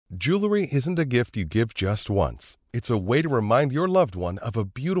Jewelry isn't a gift you give just once. It's a way to remind your loved one of a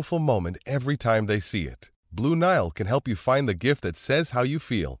beautiful moment every time they see it. Blue Nile can help you find the gift that says how you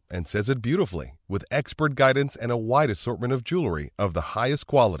feel and says it beautifully, with expert guidance and a wide assortment of jewelry of the highest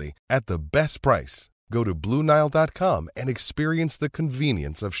quality at the best price. Go to BlueNile.com and experience the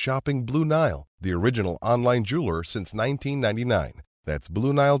convenience of shopping Blue Nile, the original online jeweler since 1999. That's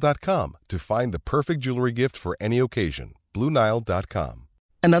BlueNile.com to find the perfect jewelry gift for any occasion. BlueNile.com.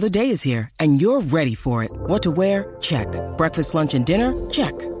 Another day is here, and you're ready for it. What to wear? Check. Breakfast, lunch, and dinner?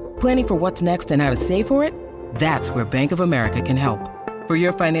 Check. Planning for what's next and how to save for it? That's where Bank of America can help. For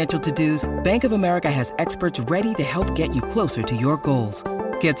your financial to-dos, Bank of America has experts ready to help get you closer to your goals.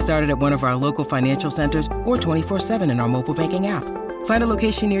 Get started at one of our local financial centers or 24/7 in our mobile banking app. Find a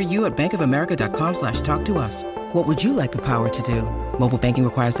location near you at bankofamerica.com/talktous. What would you like the power to do? Mobile banking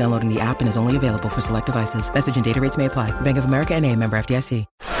requires downloading the app and is only available for select devices. Message and data rates may apply. Bank of America N.A., member FDIC.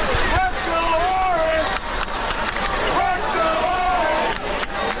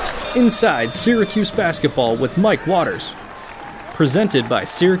 Inside Syracuse Basketball with Mike Waters. Presented by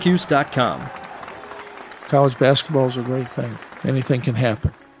Syracuse.com. College basketball is a great thing. Anything can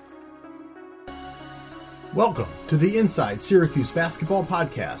happen. Welcome to the Inside Syracuse Basketball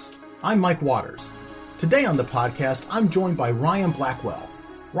Podcast. I'm Mike Waters. Today on the podcast, I'm joined by Ryan Blackwell.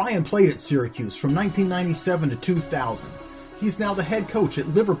 Ryan played at Syracuse from 1997 to 2000. He's now the head coach at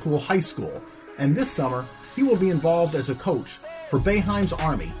Liverpool High School, and this summer, he will be involved as a coach for Boeheim's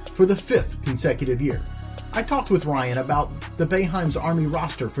Army for the 5th consecutive year. I talked with Ryan about the Boeheim's Army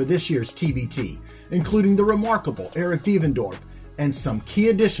roster for this year's TBT, including the remarkable Eric Devendorf and some key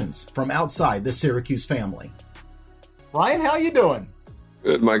additions from outside the Syracuse family. Ryan, how you doing?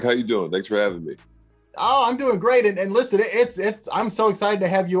 Good, Mike. How you doing? Thanks for having me. Oh, I'm doing great. And listen, I'm so excited to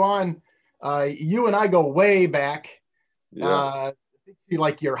have you on. You and I go way back. Yeah.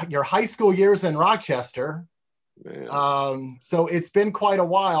 Like your high school years in Rochester. Man. So it's been quite a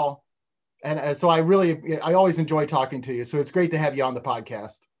while. And so I always enjoy talking to you. So it's great to have you on the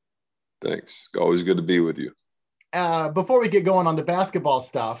podcast. Thanks. Always good to be with you. Before we get going on the basketball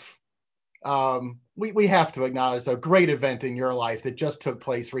stuff, we have to acknowledge a great event in your life that just took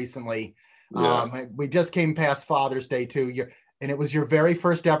place recently. Yeah. We just came past Father's Day too, and it was your very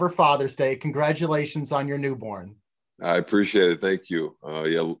first ever Father's Day. Congratulations on your newborn. I appreciate it. Thank you.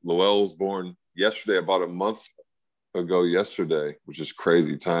 Lowell was born yesterday, about a month ago yesterday, which is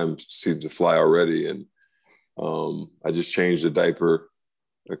crazy. Time seems to fly already. And I just changed the diaper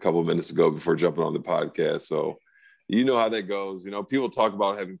a couple of minutes ago before jumping on the podcast. So you know how that goes. You know, people talk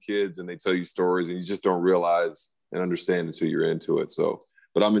about having kids and they tell you stories and you just don't realize and understand until you're into it. So,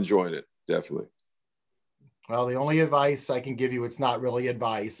 but I'm enjoying it, definitely. Well, the only advice I can give you, it's not really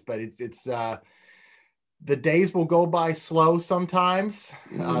advice, but it's the days will go by slow sometimes.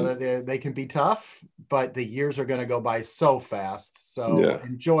 Mm-hmm. They can be tough, but the years are going to go by so fast. So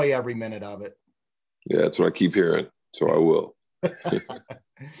Enjoy every minute of it. Yeah, that's what I keep hearing. So I will.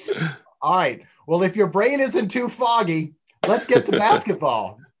 All right. Well, if your brain isn't too foggy, let's get to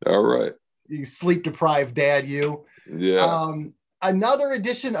basketball. All right. You sleep-deprived dad, you. Yeah. Another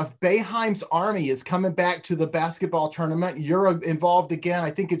edition of Boeheim's Army is coming back to the basketball tournament. You're involved again. I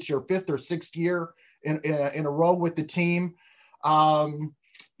think it's your 5th or 6th year in a row with the team. Why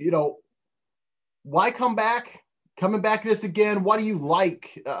come back? Coming back this again, what do you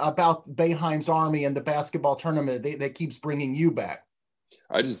like about Boeheim's Army and the basketball tournament that keeps bringing you back?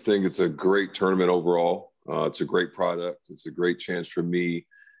 I just think it's a great tournament overall. It's a great product. It's a great chance for me,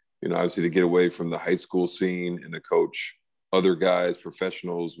 obviously to get away from the high school scene and to coach other guys,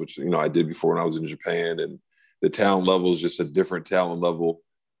 professionals, which, I did before when I was in Japan. And the talent level is just a different talent level.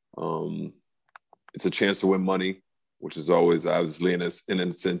 It's a chance to win money, which is always obviously an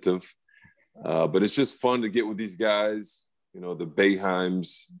incentive. But it's just fun to get with these guys. The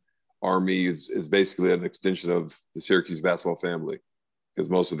Boeheim's Army is basically an extension of the Syracuse basketball family, because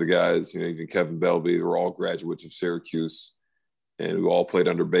most of the guys, even Kevin Belby, they were all graduates of Syracuse and we all played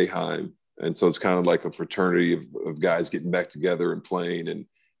under Boeheim. And so it's kind of like a fraternity of guys getting back together and playing. And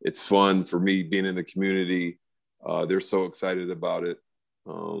it's fun for me being in the community. They're so excited about it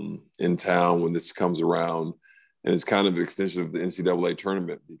in town when this comes around. And it's kind of an extension of the NCAA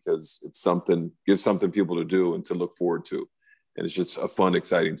tournament because it's gives something people to do and to look forward to. And it's just a fun,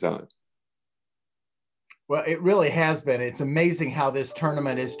 exciting time. Well, it really has been. It's amazing how this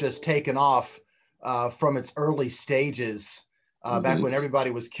tournament has just taken off from its early stages back when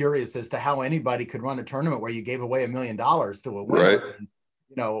everybody was curious as to how anybody could run a tournament where you gave away $1 million to a winner. Right. And,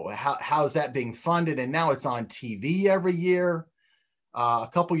 how is that being funded? And now it's on TV every year. A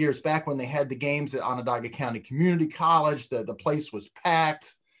couple years back when they had the games at Onondaga County Community College, the place was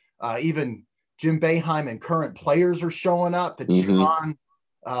packed. Even Jim Boeheim and current players are showing up to cheer on,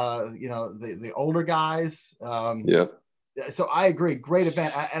 the older guys. So I agree. Great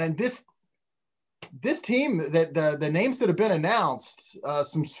event. And this team, that the names that have been announced,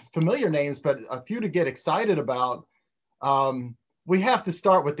 some familiar names, but a few to get excited about. We have to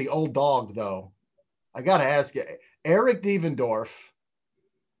start with the old dog, though. I got to ask you, Eric Devendorf.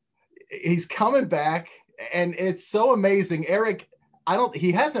 He's coming back, and it's so amazing. Eric,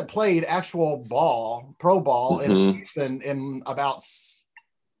 he hasn't played actual pro ball in a season in about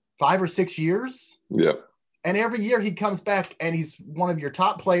 5 or 6 years. Yeah. And every year he comes back and he's one of your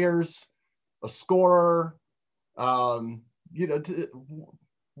top players, a scorer. What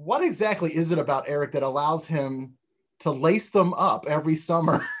exactly is it about Eric that allows him to lace them up every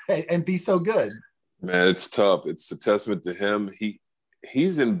summer and be so good? Man, it's tough. It's a testament to him.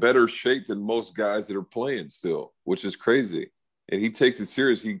 He's in better shape than most guys that are playing still, which is crazy. And he takes it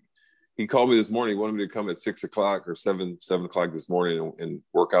serious. He called me this morning. He wanted me to come at 6 o'clock or 7 o'clock this morning and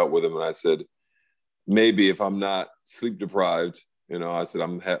work out with him. And I said, maybe if I'm not sleep deprived, I said,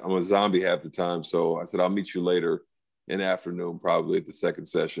 I'm a zombie half the time. So I said, I'll meet you later in the afternoon, probably at the second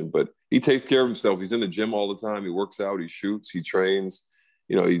session. But he takes care of himself. He's in the gym all the time. He works out, he shoots, he trains.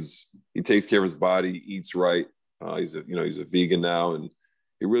 He takes care of his body, he eats right. He's a vegan now, and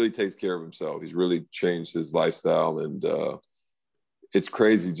he really takes care of himself. He's really changed his lifestyle, and it's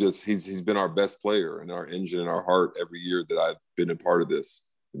crazy. Just he's been our best player and our engine and our heart every year that I've been a part of this,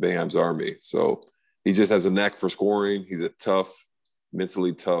 the Boeheim's Army. So he just has a knack for scoring. He's a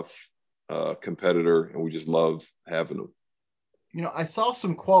mentally tough competitor, and we just love having him. I saw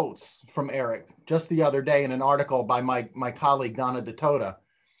some quotes from Eric just the other day in an article by my colleague, Donna Ditota.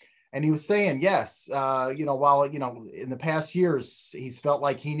 And he was saying, yes, while, in the past years, he's felt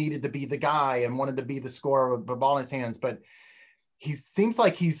like he needed to be the guy and wanted to be the scorer with the ball in his hands. But he seems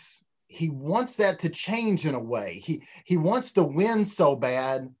like he wants that to change in a way. He wants to win so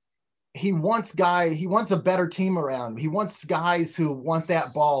bad. He wants a better team around him. He wants guys who want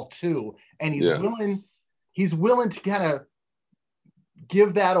that ball too. And he's willing to kind of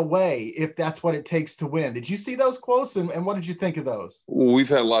give that away if that's what it takes to win. Did you see those quotes, and what did you think of those? Well, we've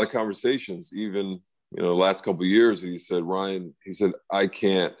had a lot of conversations, even the last couple of years. He said, Ryan, I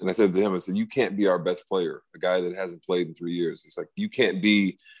can't. And I said to him, I said, you can't be our best player, a guy that hasn't played in 3 years. He's like, you can't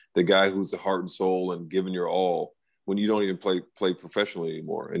be the guy who's the heart and soul and giving your all when you don't even play professionally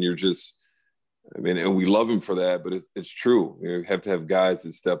anymore. And you're just, and we love him for that, but it's true. You have to have guys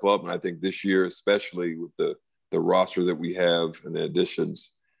that step up. And I think this year, especially with the roster that we have and the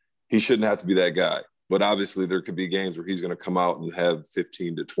additions, he shouldn't have to be that guy. But obviously there could be games where he's going to come out and have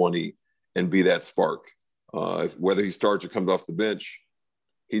 15 to 20 and be that spark. Whether he starts or comes off the bench,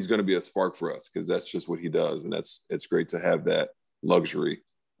 he's going to be a spark for us because that's just what he does. And it's great to have that luxury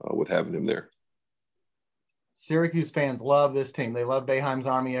with having him there. Syracuse fans love this team. They love Boeheim's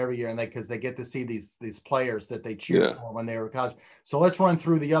Army every year, and because they get to see these players that they cheer for when they were in college. So let's run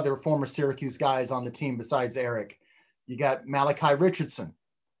through the other former Syracuse guys on the team besides Eric. You got Malachi Richardson,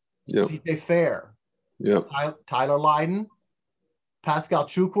 C.J. Fair, Tyler Lydon, Pascal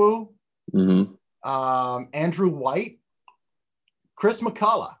Chukwu, Andrew White, Chris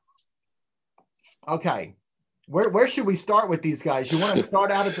McCullough. Okay. Where should we start with these guys? You want to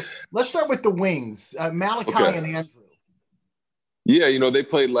start out let's start with the wings, Malachi and Andrew. Yeah, they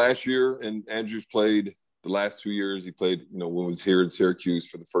played last year, and Andrew's played the last 2 years. He played, when he was here in Syracuse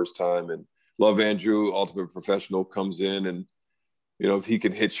for the first time. And love Andrew, ultimate professional, comes in and, if he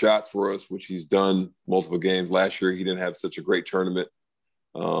can hit shots for us, which he's done multiple games. Last year, he didn't have such a great tournament.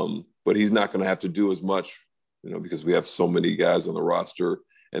 But he's not going to have to do as much, because we have so many guys on the roster.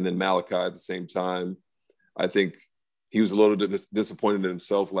 And then Malachi at the same time. I think he was a little disappointed in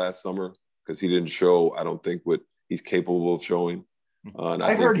himself last summer because he didn't show, I don't think, what he's capable of showing. And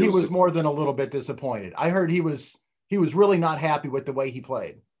I heard he was more than a little bit disappointed. I heard he was really not happy with the way he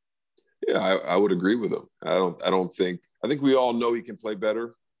played. Yeah, I would agree with him. I think we all know he can play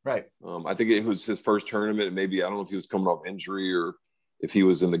better. Right. I think it was his first tournament. Maybe, I don't know if he was coming off injury or if he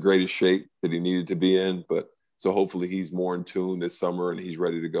was in the greatest shape that he needed to be in, but so hopefully he's more in tune this summer and he's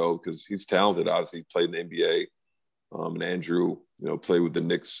ready to go because he's talented. Obviously, he played in the NBA. And Andrew, played with the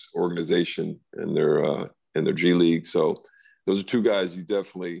Knicks organization in their G League. So those are two guys you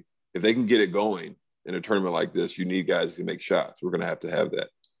definitely, if they can get it going in a tournament like this, you need guys who make shots. We're going to have that.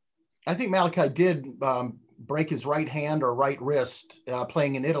 I think Malachi did break his right hand or right wrist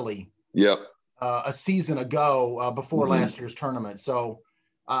playing in Italy. Yep. A season ago before last year's tournament. So,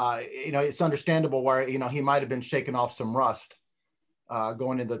 it's understandable where, he might've been shaking off some rust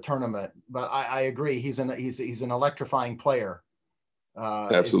going into the tournament, but I agree. He's an electrifying player.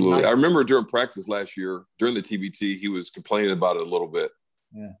 Absolutely. I remember during practice last year, during the TBT, he was complaining about it a little bit.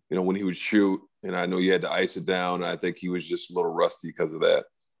 Yeah. You know, when he would shoot, and I know you had to ice it down. I think he was just a little rusty because of that.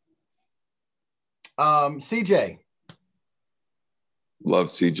 CJ. Love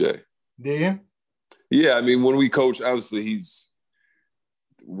CJ. Do you? Yeah, I mean, when we coach, obviously he's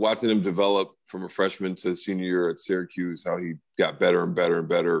watching him develop from a freshman to senior year at Syracuse, how he got better and better and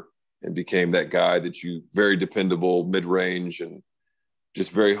better and became that guy that you very dependable, mid-range, and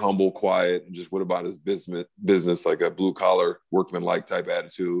just very humble, quiet, and just what about his business, like a blue-collar, workman-like type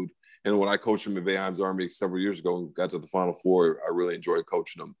attitude. And when I coached him at Boeheim's Army several years ago and got to the Final Four, I really enjoyed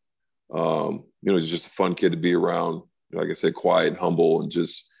coaching him. You know, he's just a fun kid to be around. Like I said, quiet, humble, and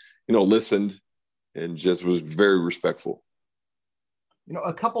just, you know, listened and just was very respectful. You know,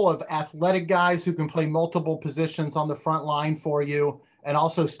 a couple of athletic guys who can play multiple positions on the front line for you and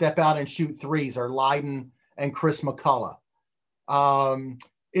also step out and shoot threes are Lydon and Chris McCullough.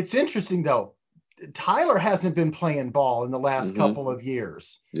 It's interesting, though. Tyler hasn't been playing ball in the last couple of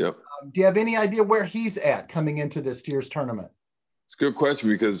years. Yep. Do you have any idea where he's at coming into this year's tournament? It's a good question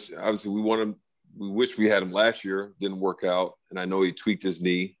because obviously we wish we had him last year. Didn't work out. And I know he tweaked his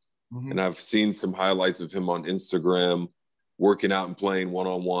knee. And I've seen some highlights of him on Instagram working out and playing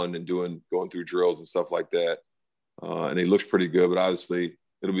one-on-one and going through drills and stuff like that. And he looks pretty good, but obviously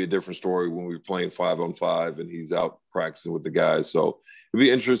it'll be a different story when we're playing 5-on-5 and he's out practicing with the guys. So it'll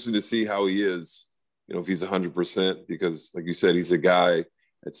be interesting to see how he is, you know, if he's 100%, because like you said, he's a guy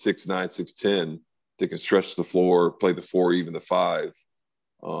at 6'9", 6'10", that can stretch the floor, play the 4, even the 5.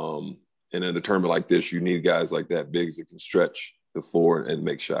 And in a tournament like this, you need guys like that, bigs that can stretch the floor and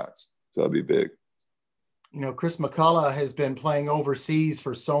make shots. So that'd be big. You know, Chris McCullough has been playing overseas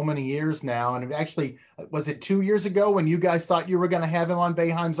for so many years now. And actually, was it 2 years ago when you guys thought you were going to have him on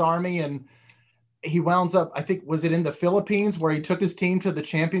Boeheim's Army? And he wounds up, I think, was it in the Philippines where he took his team to the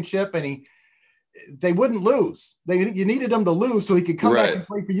championship and they wouldn't lose. You needed him to lose so he could come back and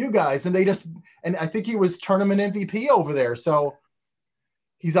play for you guys. And I think he was tournament MVP over there. So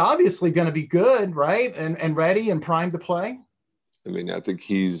he's obviously going to be good, right? And ready and primed to play. I mean, I think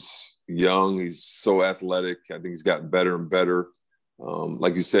he's young. He's so athletic. I think he's gotten better and better.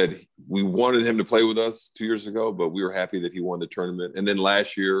 Like you said, we wanted him to play with us 2 years ago, but we were happy that he won the tournament. And then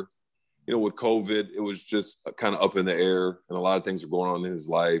last year, you know, with COVID, it was just kind of up in the air and a lot of things are going on in his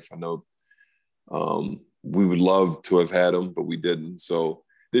life. I know we would love to have had him, but we didn't. So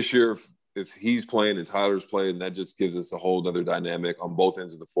this year, if he's playing and Tyler's playing, that just gives us a whole other dynamic on both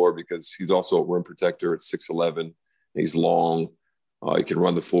ends of the floor because he's also a rim protector at 6'11". He's long. He can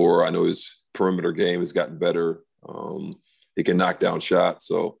run the floor. I know his perimeter game has gotten better. He can knock down shots.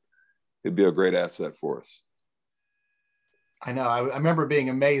 So it'd be a great asset for us. I know. I remember being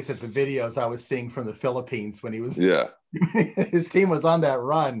amazed at the videos I was seeing from the Philippines when he was, his team was on that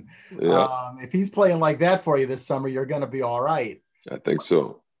run. Yeah. If he's playing like that for you this summer, you're going to be all right. I think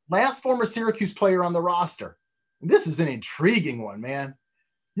so. Last former Syracuse player on the roster. And this is an intriguing one, man.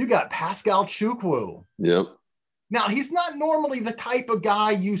 You got Pascal Chukwu. Yep. Now, he's not normally the type of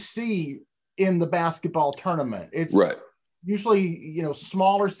guy you see in the basketball tournament. It's usually, you know,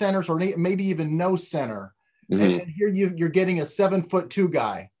 smaller centers or maybe even no center. And here you're getting a 7'2"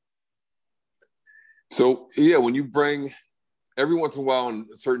 guy. So, yeah, when you bring every once in a while on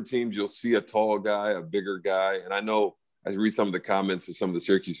certain teams, you'll see a tall guy, a bigger guy. And I know I read some of the comments of some of the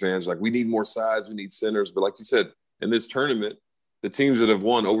Syracuse fans, like, we need more size, we need centers. But like you said, in this tournament, the teams that have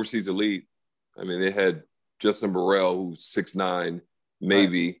won Overseas Elite, I mean, they had Justin Burrell, who's 6'9",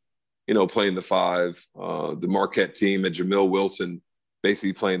 maybe, you know, playing the 5. The Marquette team had Jamil Wilson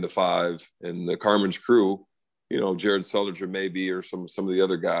basically playing the 5. And the Carmen's crew, you know, Jared Sullinger maybe, or some of the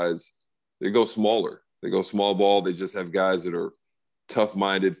other guys, they go smaller. They go small ball. They just have guys that are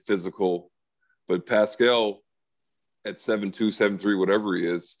tough-minded, physical. But Pascal at 7'2", 7'3", whatever he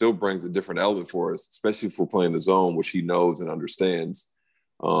is, still brings a different element for us, especially if we're playing the zone, which he knows and understands.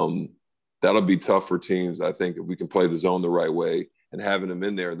 That'll be tough for teams, I think, if we can play the zone the right way and having him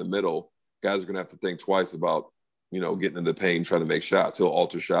in there in the middle. Guys are going to have to think twice about, you know, getting in the paint, trying to make shots. He'll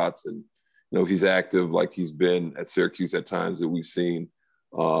alter shots. And, you know, if he's active like he's been at Syracuse at times that we've seen,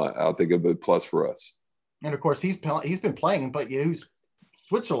 I think it'll be a plus for us. And, of course, he's been playing, but he's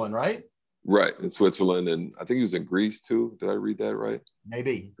Switzerland, right? Right, in Switzerland. And I think he was in Greece, too. Did I read that right?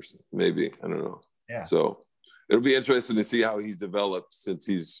 Maybe. I don't know. Yeah. So it'll be interesting to see how he's developed since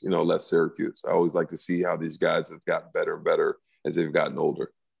he's, you know, left Syracuse. I always like to see how these guys have gotten better and better as they've gotten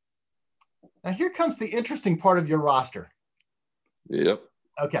older. Now, here comes the interesting part of your roster. Yep.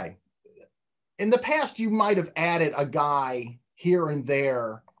 Okay. In the past, you might have added a guy here and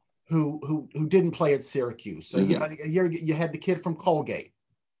there who didn't play at Syracuse. So you had the kid from Colgate.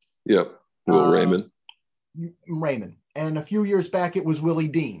 Yep. Raymond. Raymond. And a few years back, it was Willie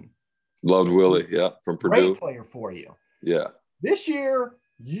Dean. Loved Willie, from Purdue. Great player for you. Yeah. This year,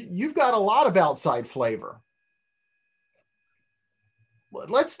 you've got a lot of outside flavor.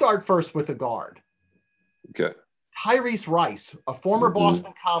 Let's start first with the guard. Okay. Tyrese Rice, a former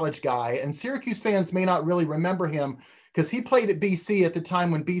Boston College guy, and Syracuse fans may not really remember him because he played at BC at the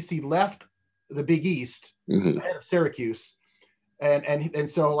time when BC left the Big East ahead of Syracuse. And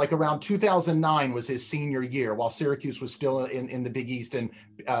so like around 2009 was his senior year while Syracuse was still in the Big East and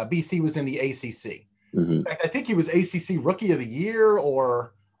BC was in the ACC. In fact, I think he was ACC Rookie of the Year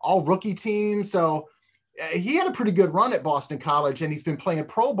or all rookie team. So he had a pretty good run at Boston College and he's been playing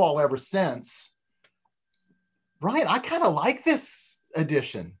pro ball ever since. Ryan, I kind of like this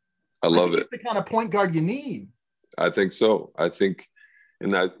addition. I love it. It's the kind of point guard you need. I think so. I think,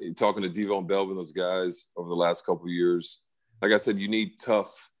 and talking to Devo and Belvin, those guys over the last couple of years, like I said, you need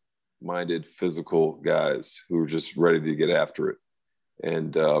tough-minded, physical guys who are just ready to get after it.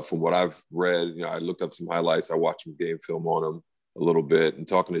 And from what I've read, I looked up some highlights. I watched some game film on him a little bit. And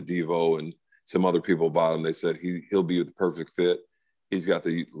talking to Devo and some other people about him, they said he'll be the perfect fit. He's got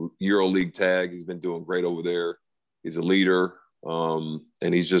the EuroLeague tag. He's been doing great over there. He's a leader, and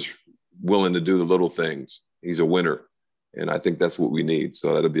he's just willing to do the little things. He's a winner, and I think that's what we need.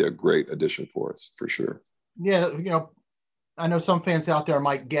 So that'll be a great addition for us, for sure. Yeah, I know some fans out there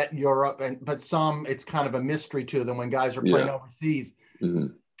might get Europe, but some it's kind of a mystery to them when guys are playing overseas.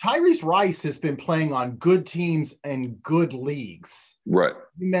 Tyrese Rice has been playing on good teams and good leagues. Right.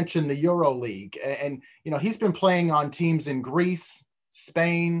 You mentioned the EuroLeague, and he's been playing on teams in Greece,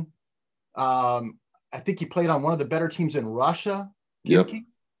 Spain. I think he played on one of the better teams in Russia. Khimki.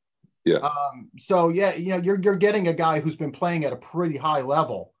 Yeah. So you're getting a guy who's been playing at a pretty high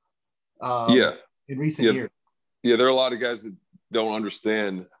level. In recent years. Yeah, there are a lot of guys that don't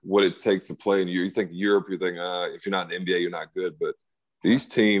understand what it takes to play in Europe. You think Europe, you think if you're not in the NBA, you're not good. But these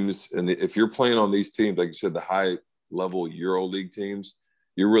teams, and if you're playing on these teams, like you said, the high-level EuroLeague teams,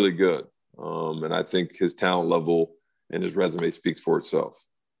 you're really good. And I think his talent level and his resume speaks for itself.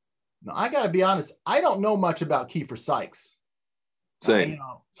 Now, I got to be honest, I don't know much about Kiefer Sykes. Same.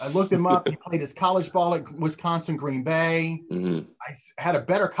 I looked him up. He played his college ball at Wisconsin Green Bay. I had a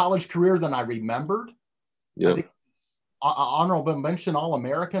better college career than I remembered. Yeah. I think honorable mention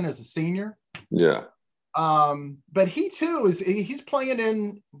All-American as a senior. Yeah. But he too he's playing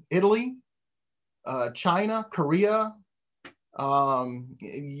in Italy, China, Korea.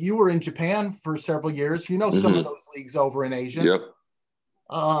 You were in Japan for several years. Some of those leagues over in Asia. Yep.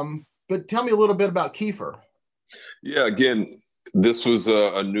 But tell me a little bit about Kiefer. Yeah, again, this was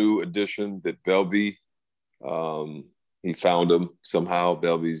a new addition that Belby, he found him somehow.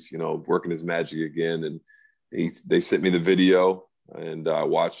 Belby's, working his magic again. And they sent me the video and I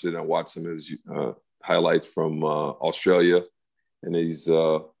watched it. I watched some of his highlights from Australia. And he's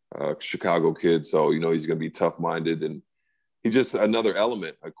a Chicago kid. So, he's going to be tough-minded. And he's just another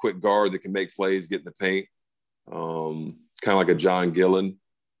element, a quick guard that can make plays, get in the paint. Kind of like a John Gillen,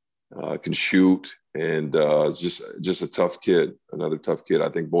 can shoot, and just a tough kid, another tough kid. I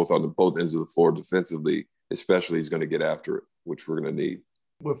think both ends of the floor defensively, especially, he's going to get after it, which we're going to need.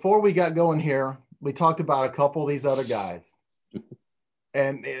 Before we got going here, we talked about a couple of these other guys,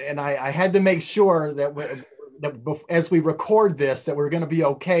 and I had to make sure that as we record this, that we're going to be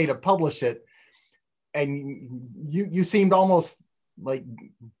okay to publish it. And you seemed almost like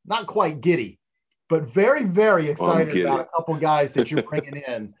not quite giddy, but very, very excited about a couple guys that you're bringing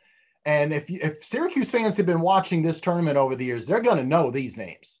in. And if Syracuse fans have been watching this tournament over the years, they're going to know these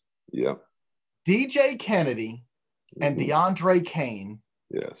names. Yeah. DJ Kennedy and DeAndre Kane.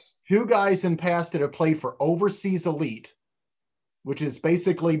 Yes. Two guys in past that have played for Overseas Elite, which has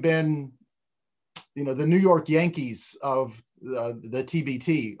basically been, the New York Yankees of the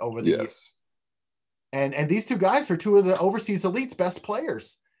TBT over the years. And these two guys are two of the Overseas Elite's best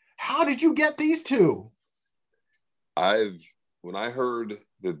players. How did you get these two? When I heard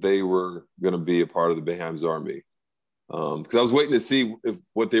that they were going to be a part of the Boeheim's Army, because I was waiting to see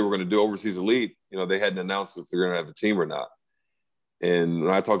what they were going to do. Overseas Elite, they hadn't announced if they're going to have a team or not. And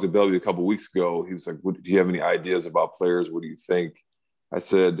when I talked to Belby a couple of weeks ago, he was like, do you have any ideas about players? What do you think? I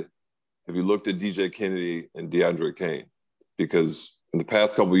said, have you looked at DJ Kennedy and DeAndre Kane? Because in the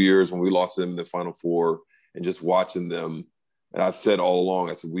past couple of years, when we lost them in the Final Four and just watching them, and I've said all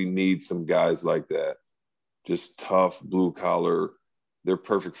along, I said, we need some guys like that. Just tough, blue collar. They're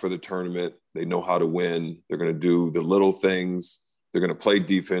perfect for the tournament. They know how to win. They're going to do the little things. They're going to play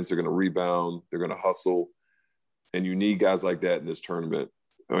defense. They're going to rebound. They're going to hustle. And you need guys like that in this tournament.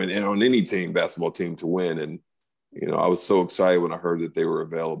 and on any team, basketball team, to win. And, I was so excited when I heard that they were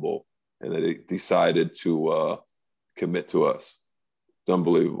available and that they decided to commit to us. It's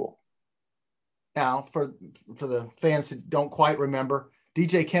unbelievable. Now, for the fans who don't quite remember,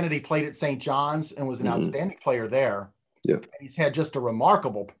 DJ Kennedy played at St. John's and was an outstanding player there. Yeah. He's had just a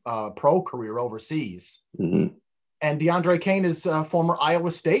remarkable pro career overseas. Mm-hmm. And DeAndre Kane is a former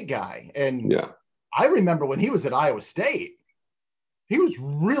Iowa State guy. And yeah, I remember when he was at Iowa State, he was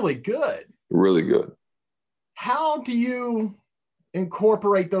really good. Really good. How do you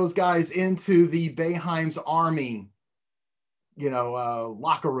incorporate those guys into the Boeheim's Army,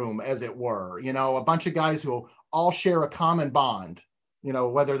 locker room, as it were? A bunch of guys who all share a common bond,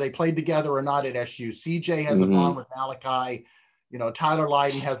 whether they played together or not at SU. CJ has a bond with Malachi. Tyler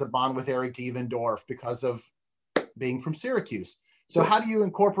Lydon has a bond with Eric Devendorf because of being from Syracuse. So how do you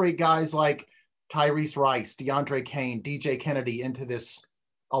incorporate guys like Tyrese Rice, DeAndre Kane, DJ Kennedy into this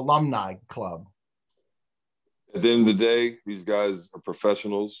alumni club? At the end of the day, these guys are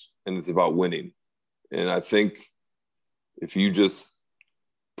professionals, and it's about winning. And I think if you just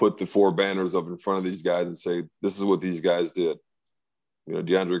put the 4 banners up in front of these guys and say, this is what these guys did.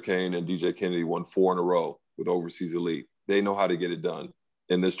 DeAndre Kane and DJ Kennedy won 4 in a row with Overseas Elite. They know how to get it done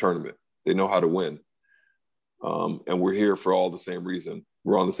in this tournament. They know how to win. And we're here for all the same reason.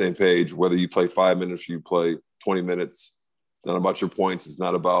 We're on the same page, whether you play 5 minutes or you play 20 minutes. It's not about your points. It's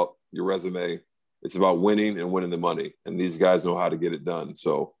not about your resume. It's about winning and winning the money. And these guys know how to get it done.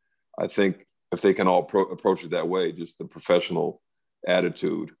 So I think if they can all approach it that way, just the professional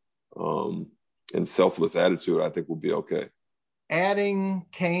attitude and selfless attitude, I think we'll be okay. Adding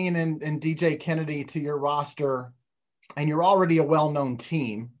Kane and DJ Kennedy to your roster, and you're already a well-known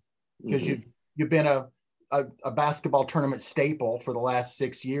team because you've been a basketball tournament staple for the last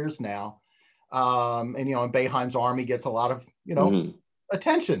 6 years now. And Boeheim's Army gets a lot of,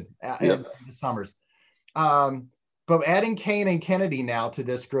 attention in the summers. But adding Kane and Kennedy now to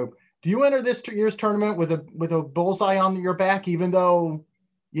this group, do you enter this year's tournament with a bullseye on your back, even though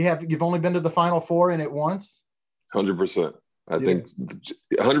you've only been to the Final Four in it once? 100%. I think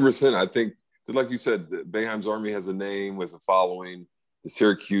 100%. I think, like you said, Boeheim's Army has a name, has a following. The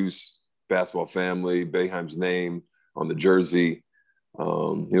Syracuse basketball family, Boeheim's name on the jersey.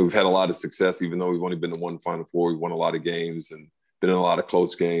 We've had a lot of success, even though we've only been to one Final Four. We've won a lot of games and been in a lot of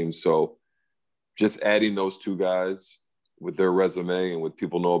close games. So just adding those 2 guys with their resume and what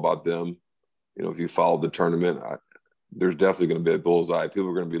people know about them, if you follow the tournament, there's definitely going to be a bullseye. People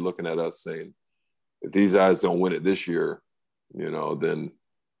are going to be looking at us saying, if these guys don't win it this year, then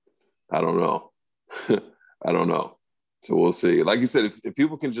I don't know. I don't know. So we'll see. Like you said, if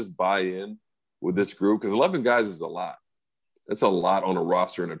people can just buy in with this group, because 11 guys is a lot. That's a lot on a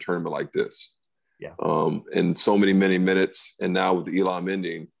roster in a tournament like this. Yeah. And so many minutes. And now with the Elam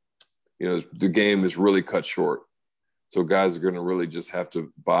ending, the game is really cut short. So guys are going to really just have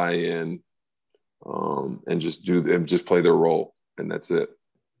to buy in and just play their role. And that's it.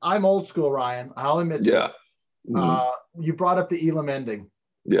 I'm old school, Ryan. I'll admit. Yeah. You brought up the Elam ending.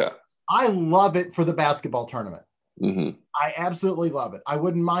 Yeah. I love it for the basketball tournament. Mm-hmm. I absolutely love it. I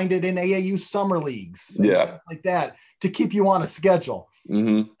wouldn't mind it in AAU summer leagues. Yeah. Like that, to keep you on a schedule.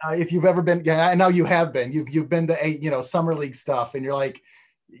 Mm-hmm. If you've ever been, I know you have been, you've been to summer league stuff, and you're like,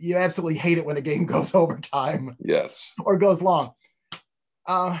 you absolutely hate it when a game goes overtime. Yes. Or goes long.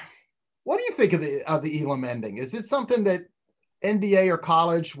 What do you think of the Elam ending? Is it something that NBA or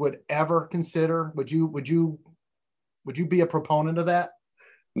college would ever consider? Would you be a proponent of that?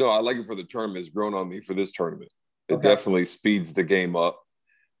 No, I like it for the tournament. It's grown on me for this tournament. It definitely speeds the game up.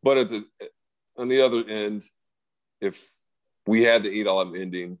 But on the other end, if we had the Elam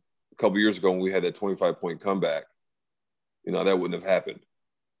ending a couple years ago when we had that 25-point comeback, that wouldn't have happened.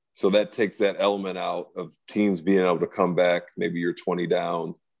 So that takes that element out of teams being able to come back. Maybe you're 20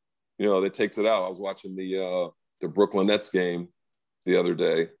 down. That takes it out. I was watching the Brooklyn Nets game the other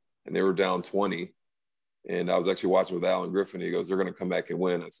day, and they were down 20. And I was actually watching with Alan Griffin. He goes, they're going to come back and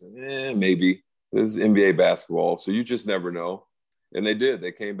win. I said, maybe. This is NBA basketball, so you just never know. And they did.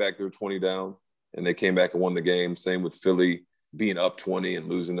 They came back. They were 20 down, and they came back and won the game. Same with Philly being up 20 and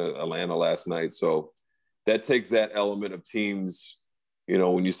losing to Atlanta last night. So that takes that element of teams,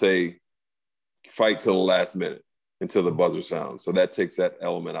 when you say fight till the last minute until the buzzer sounds. So that takes that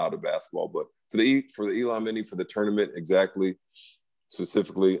element out of basketball. But for the Elam ending, for the tournament,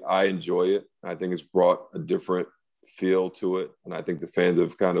 specifically, I enjoy it. I think it's brought a different feel to it. And I think the fans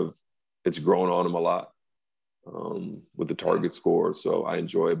have it's grown on them a lot with the target score. So I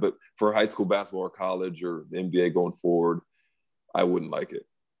enjoy it. But for high school basketball or college or the NBA going forward, I wouldn't like it.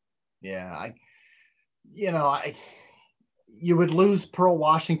 Yeah. You would lose Pearl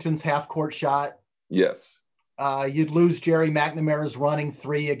Washington's half-court shot. Yes. You'd lose Jerry McNamara's running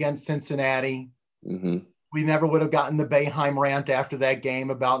three against Cincinnati. Mm-hmm. We never would have gotten the Boeheim rant after that game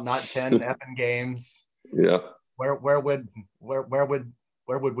about not 10 effing games. Yeah. Where would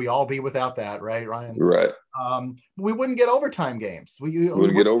we all be without that, right, Ryan? Right. We wouldn't get overtime games. We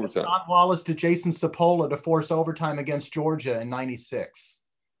wouldn't get overtime. Don Wallace to Jason Sapola to force overtime against Georgia in '96.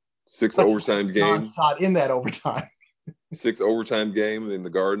 Six overtime games. Shot in that overtime. 6 overtime game in the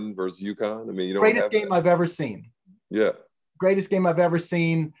Garden versus UConn. I mean, you don't greatest game I've ever seen. Yeah. Greatest game I've ever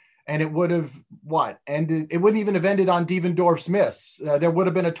seen. And it would have ended. It wouldn't even have ended on Devendorf's miss. There would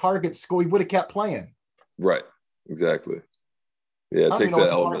have been a target score. He would have kept playing. Right. Exactly. Yeah, it takes that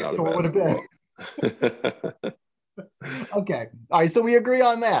element out of basketball. Okay. All right. So we agree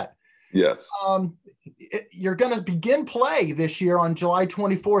on that. Yes. You're going to begin play this year on July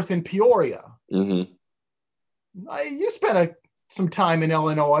 24th in Peoria. Mm-hmm. You spent some time in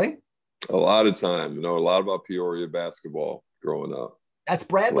Illinois. A lot of time. A lot about Peoria basketball growing up. That's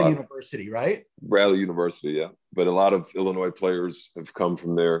Bradley University, right? Bradley University, yeah. But a lot of Illinois players have come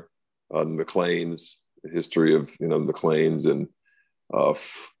from there. The McLeans, the history of the McLeans, and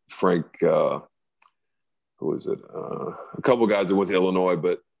Frank. Who was it? A couple guys that went to Illinois,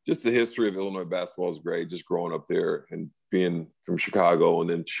 but just the history of Illinois basketball is great. Just growing up there and being from Chicago and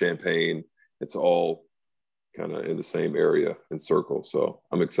then Champaign, it's all kind of in the same area and circle. So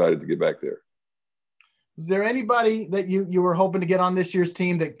I'm excited to get back there. Is there anybody that you were hoping to get on this year's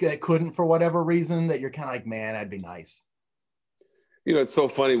team that couldn't for whatever reason, that you're kind of like, man, that'd be nice? It's so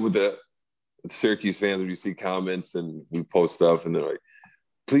funny with the Syracuse fans when you see comments and we post stuff and they're like,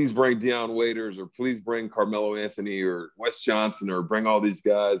 please bring Dion Waiters or please bring Carmelo Anthony or Wes Johnson or bring all these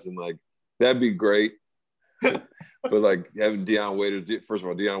guys. And like, that'd be great. But like having Dion Waiters, first of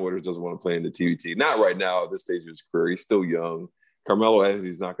all, Dion Waiters doesn't want to play in the TBT. Not right now at this stage of his career. He's still young. Carmelo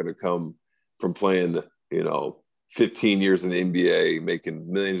Anthony's not going to come from playing 15 years in the NBA,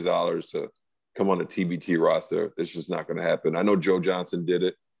 making millions of dollars to come on a TBT roster. That's just not going to happen. I know Joe Johnson did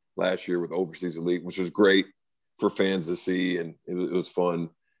it last year with Overseas Elite, which was great for fans to see, and it was fun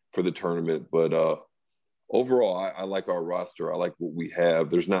for the tournament. But overall, I like our roster. I like what we have.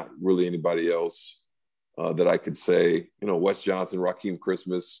 There's not really anybody else that I could say. Wes Johnson, Raheem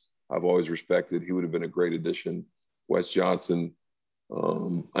Christmas, I've always respected. He would have been a great addition. Wes Johnson.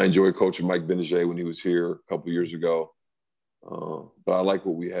 I enjoyed coaching Mike Benajay when he was here a couple of years ago. But I like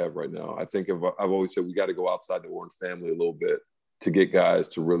what we have right now. I think I've always said we got to go outside the Warren family a little bit to get guys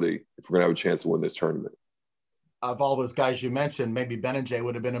to really, if we're going to have a chance to win this tournament. Of all those guys you mentioned, maybe Benajay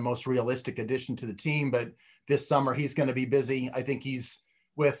would have been a most realistic addition to the team, but this summer he's going to be busy. I think he's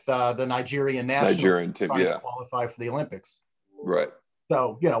with the Nigerian national team, to qualify for the Olympics. Right.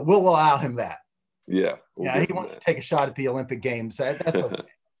 So, we'll allow him that. Yeah. He wants to take a shot at the Olympic Games. That's okay.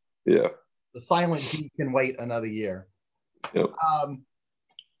 Yeah. The silent G can wait another year. Yep.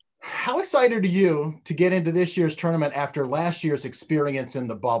 How excited are you to get into this year's tournament after last year's experience in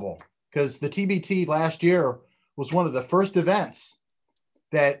the bubble? Because the TBT last year was one of the first events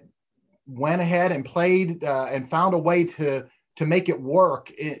that went ahead and played and found a way to make it work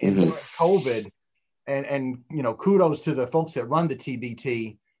in during COVID. And kudos to the folks that run the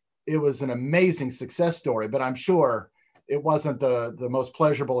TBT. It was an amazing success story, but I'm sure it wasn't the most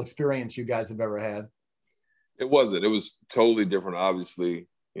pleasurable experience you guys have ever had. It wasn't. It was totally different. Obviously,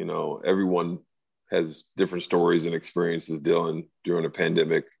 everyone has different stories and experiences dealing during a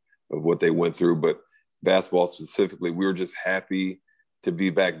pandemic of what they went through. But basketball specifically, we were just happy to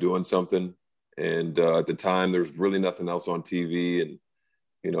be back doing something. And at the time, there's really nothing else on TV. And,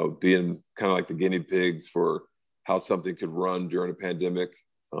 being kind of like the guinea pigs for how something could run during a pandemic.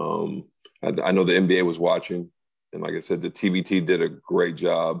 I know the NBA was watching. And like I said, the TBT did a great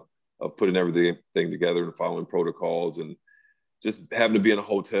job of putting everything together and following protocols, and just having to be in a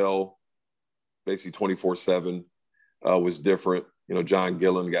hotel basically 24/7 was different. John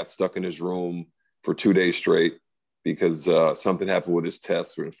Gillen got stuck in his room for 2 days straight because something happened with his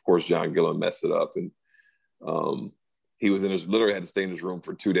test. And of course, John Gillen messed it up. And he was literally had to stay in his room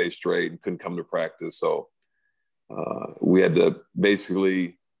for 2 days straight and couldn't come to practice. So we had to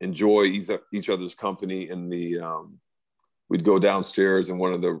basically enjoy each other's company in the we'd go downstairs in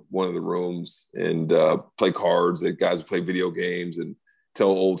one of the rooms and play cards. The guys would play video games and tell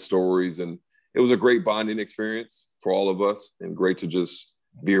old stories. And it was a great bonding experience for all of us, and great to just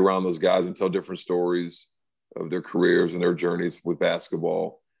be around those guys and tell different stories of their careers and their journeys with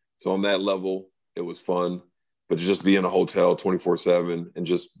basketball. So on that level, it was fun. But to just be in a hotel 24/7 and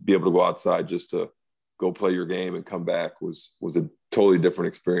just be able to go outside just to go play your game and come back was a totally different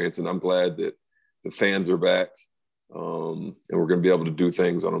experience. And I'm glad that the fans are back. And we're going to be able to do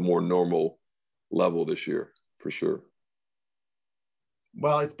things on a more normal level this year, for sure.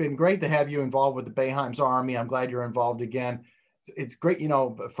 Well, it's been great to have you involved with the Boeheim's Army. I'm glad you're involved again. It's great,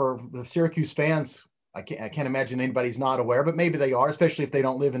 for the Syracuse fans. I can't imagine anybody's not aware, but maybe they are, especially if they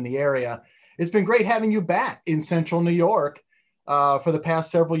don't live in the area. It's been great having you back in Central New York for the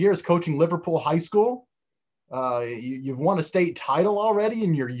past several years, coaching Liverpool High School. You've won a state title already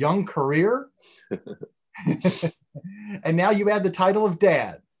in your young career. And now you add the title of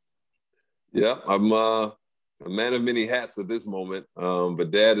dad. Yeah, I'm a man of many hats at this moment,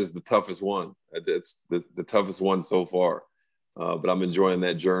 but dad is the toughest one. It's the toughest one so far, but I'm enjoying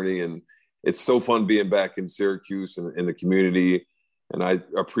that journey, and it's so fun being back in Syracuse and in the community, and I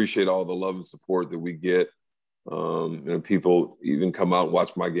appreciate all the love and support that we get. People even come out and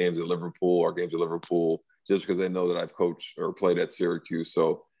watch my games at Liverpool, our games at Liverpool, just because they know that I've coached or played at Syracuse.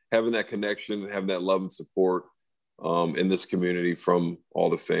 So having that connection, having that love and support in this community from all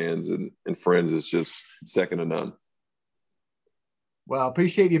the fans and friends is just second to none. Well,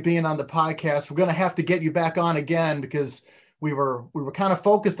 appreciate you being on the podcast. We're going to have to get you back on again because we were kind of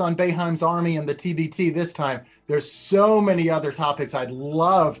focused on Boeheim's Army and the TBT this time. There's so many other topics I'd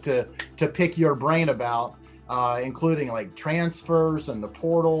love to pick your brain about, including like transfers and the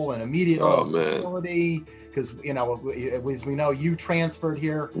portal and immediate eligibility. Because, as we know, you transferred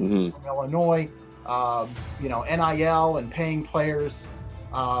here from Illinois. NIL and paying players.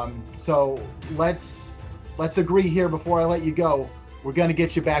 So let's agree here before I let you go. We're going to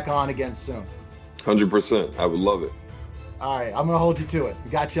get you back on again soon. 100%. I would love it. All right. I'm going to hold you to it. We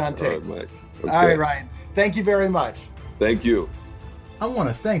got you on tape. All right, Mike. Okay. All right, Ryan. Thank you very much. Thank you. I want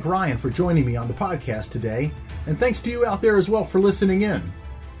to thank Ryan for joining me on the podcast today. And thanks to you out there as well for listening in.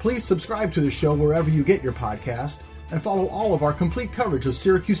 Please subscribe to the show wherever you get your podcast, and follow all of our complete coverage of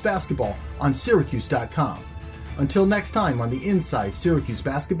Syracuse basketball on Syracuse.com. Until next time on the Inside Syracuse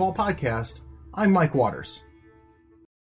Basketball Podcast, I'm Mike Waters.